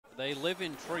They live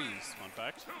in trees, fun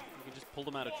fact. You can just pull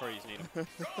them out of trees, need them.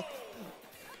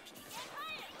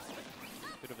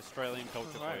 Bit of Australian culture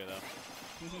for you,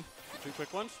 though. 2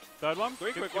 quick ones. Third one.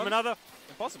 3 quick Give him ones. another.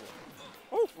 Impossible.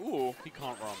 Oh, ooh. He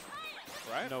can't run.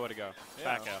 Right? Nowhere to go. Yeah.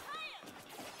 Back out.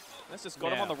 That's just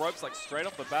got him on the ropes like straight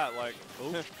off the bat. Like,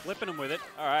 Ooh, flipping him with it.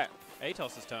 all right.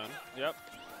 Aetos' turn. Yep.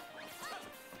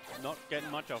 Not getting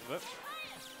much off of it.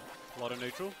 A lot of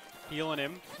neutral. Healing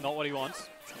him. Not what he wants.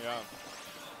 Yeah.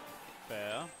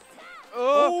 Fair.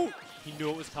 Oh! He knew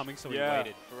it was coming, so he Yeah,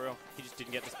 waited. for real. He just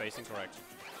didn't get the spacing correct.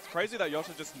 It's crazy that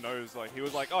Yosha just knows. Like, he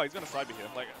was like, oh, he's going to side me here.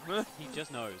 Like, He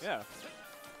just knows. yeah.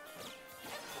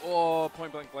 Oh,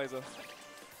 point blank blazer.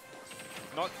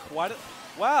 Not quite.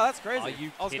 Wow, that's crazy. Are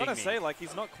you I was kidding going to me? say, like,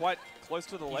 he's not quite close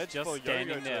to the He's ledge just for Yo-Yo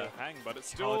standing there, to hang, but it's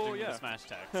still, Charging yeah. the smash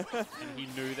tag. And he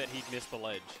knew that he'd missed the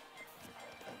ledge.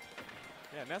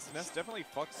 Yeah, Ness definitely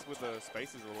fucks with the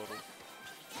spaces a little.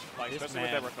 Like, This especially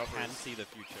with man their recoveries. can see the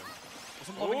future.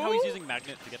 I'm loving how he's Ooh. using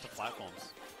Magnet to get to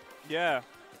platforms. Yeah. It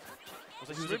was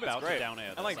like His he was movement's about great. to down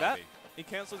air. And like that, he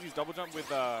cancels his double jump with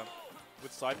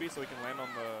side B so he can land on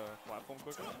the platform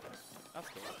quicker. That's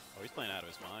cool. Oh, he's playing out of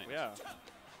his mind. Yeah.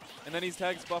 And then his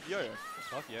tags buff Yo-Yo.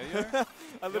 Buff Yo-Yo?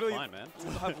 I literally fine, man.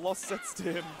 have lost sets to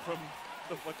him from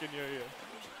the fucking Yo-Yo.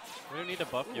 We don't need to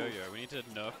buff Yo-Yo. We need to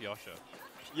nerf Yosha.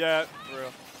 Yeah, for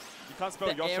real. You can't spell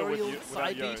The Yosha aerial without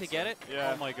side Yo. B to get it?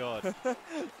 Yeah. Oh my god.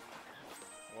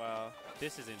 Wow.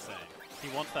 This is insane. He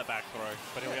wants that back throw,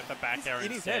 but he'll get the back air in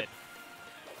his instead. head.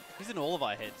 He's in all of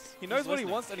our heads. He knows He's what he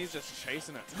listening. wants and he's just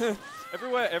chasing it.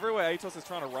 everywhere Aetos is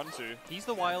trying to run to. He's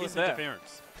the wireless He's there.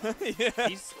 interference. Yeah.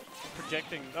 He's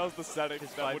projecting That was the static.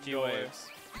 his that wouldn't 5G go away. waves.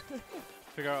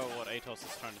 Figure out what Aetos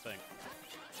is trying to think.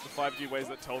 The 5G waves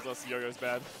that tells us Yo-Yo's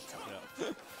bad. Yeah.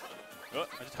 Oh.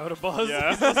 I just heard a buzz. Yeah.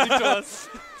 He's listening to us.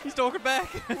 He's talking back.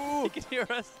 Ooh. He can hear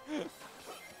us.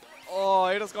 Oh,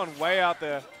 Aetos gone way out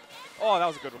there. Oh, that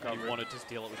was a good He recovery. wanted to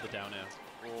steal it with the down air.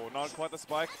 Oh, not quite the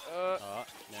spike. Now out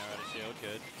of shield.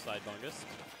 Good. Side bungus.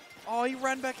 Oh, he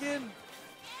ran back in.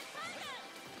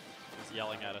 He's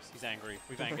yelling at us. He's angry.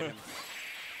 We've angered him.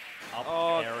 Up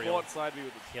Oh, aerial. caught side B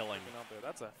with the Killing. up there.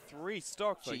 That's a 3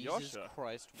 stock for Jesus Yosha.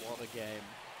 Christ, what a game.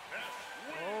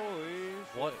 Holy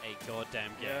What a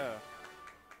goddamn game.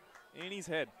 Yeah. In his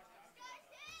head.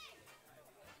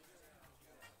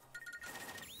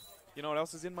 You know what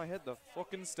else is in my head? The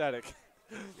fucking static.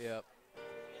 Yep.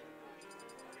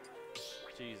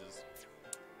 Jesus.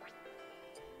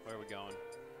 Where are we going?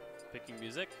 Picking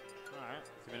music? Alright.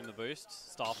 Giving him the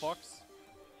boost. Star Fox?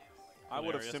 I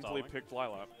would have Valeria simply Starling. picked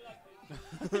Lilac.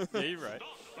 Yeah, you're right.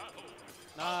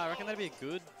 Nah, I reckon that'd be a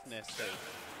good Ness too.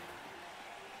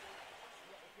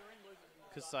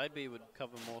 Because side B would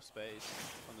cover more space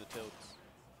on the tilts.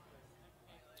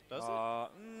 Does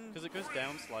it? Because it goes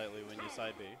down slightly when you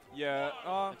side B. Yeah.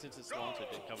 And since it's slanted,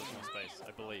 it covers more space,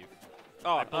 I believe.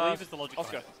 Oh, I believe is the logic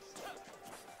Oscar. behind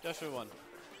it. Joshua won.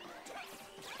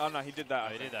 Oh, no, he did that. Oh,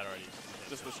 I he think. did that already.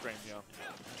 Just the stream, yeah.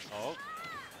 Oh.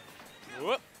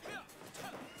 Whoop.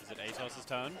 Is it Aetos'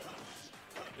 turn?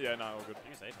 Yeah, no, all good. I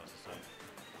think it's Aetos' turn.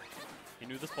 He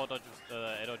knew the spot dodge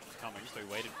was, air dodge was coming, so he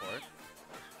waited for it.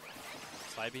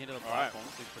 Side B into the platform,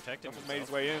 so he's protecting Just himself. made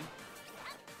his way in.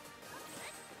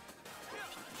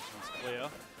 It's clear.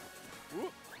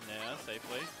 Whoop. Now,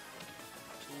 safely.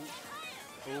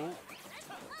 Ooh. Ooh.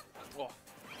 Oh.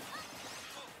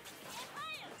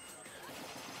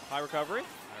 High recovery.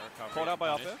 Caught out by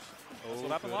up air. That's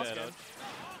what happened last game.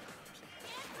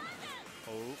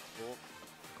 Oh.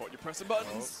 Caught your pressing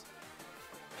buttons.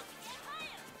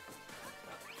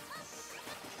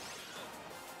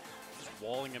 Just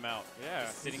walling him out. Yeah.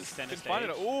 Just sitting center Can stage. find it.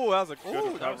 Ooh, that was a good Ooh,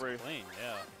 that recovery. was clean,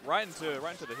 yeah. Right into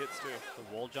the hits too. The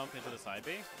wall jump into the side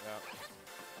B. Yeah.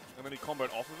 And then he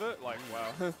comboed off of it. Like,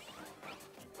 wow. I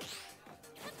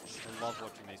love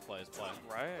watching these players play.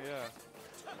 Right? Yeah.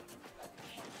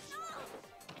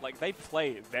 Like, they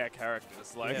play their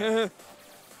characters. Like, Yeah.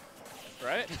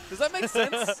 right? Does that make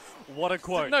sense? What a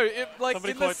quote. No, it, like,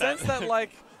 Somebody in the quote that. sense that, like,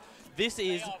 This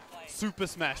is Super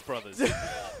Smash Brothers.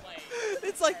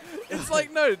 it's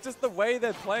like no, just the way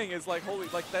they're playing is like holy,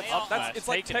 like that's it's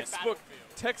like taking it.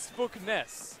 textbook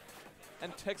Ness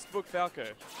and textbook Falco.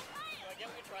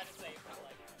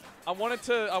 I wanted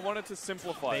to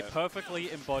simplify They it.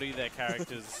 perfectly embody their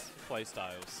characters' play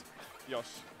styles. Yosh.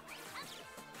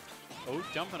 Oh,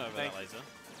 jumping over Thank that laser.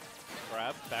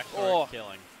 Grab, back Oh.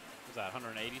 killing. Was that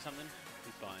 180 something?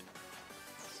 He's fine.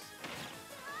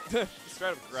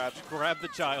 Straight up grab. Grab the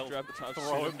child. Grab the child.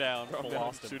 Throw shoot him down. Throw him down,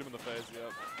 Blast him. shoot him in the face.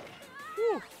 Yep.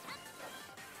 Woo.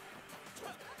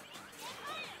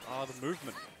 Oh, the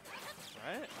movement.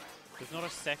 Right. There's not a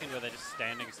second where they're just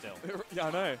standing still. Yeah,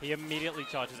 I know. He immediately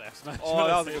charges F smash. Oh,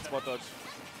 that was a good spot dodge.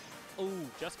 Ooh,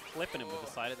 just clipping him with the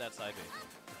side of that side B.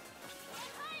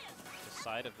 The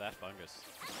side of that fungus.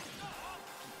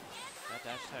 That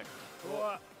dash tech.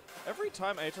 Well, every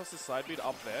time Aetos is side beat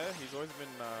up there, he's always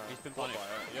been punished.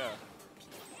 Yeah.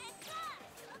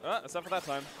 Except for that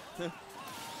time. Back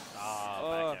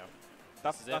out.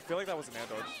 I feel like that was an air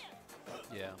dodge.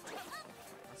 Yeah.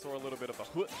 I saw a little bit of a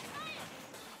hoot.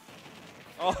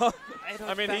 Oh,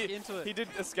 I mean, he did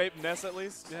escape Ness at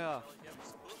least. Yeah.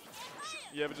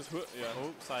 Yeah, but just hoot. Yeah.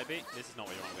 Oh, side beat. This is not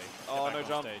what you want to be. Oh, no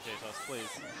jump. Stage, Aetos, please.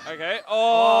 Okay.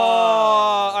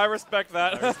 Oh, I respect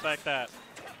that. I respect that.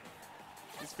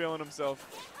 He's feeling himself.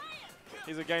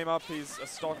 He's a game up. He's a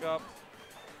stock up.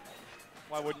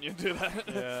 Why wouldn't you do that?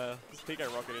 Yeah. Just PK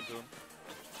rocket into him.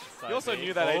 He also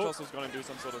knew that Aetos was going to do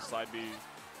some sort of side B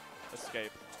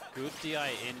escape. Good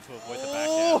DI in to avoid the back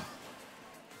down.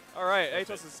 All right,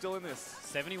 Aetos is still in this.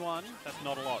 71. That's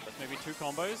not a lot. That's maybe 2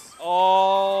 combos.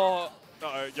 Oh.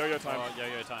 Uh-oh, yo-yo time. Oh,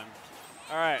 yo-yo time.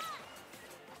 All right.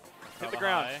 Hit the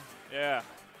ground. High. Yeah.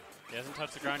 He hasn't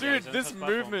touched the ground Dude, yet. this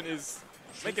movement is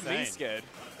making me scared.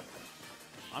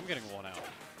 I'm getting worn out.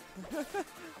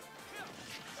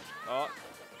 Oh.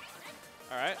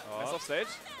 All right. Oh. Nice off stage.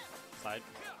 Side.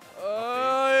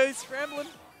 He's scrambling.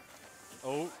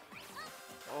 Oh.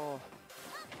 Oh.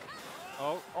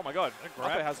 Oh my god.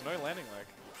 grab. Up air has no landing leg.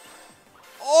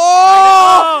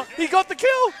 Oh! He got the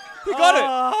kill! He got it!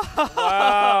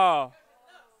 Wow.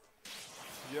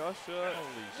 Yosha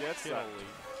gets that.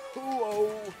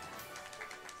 Oh.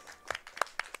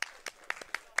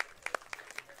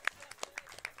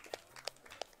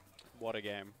 What a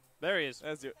game. There he is.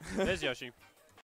 There's There's Yoshi.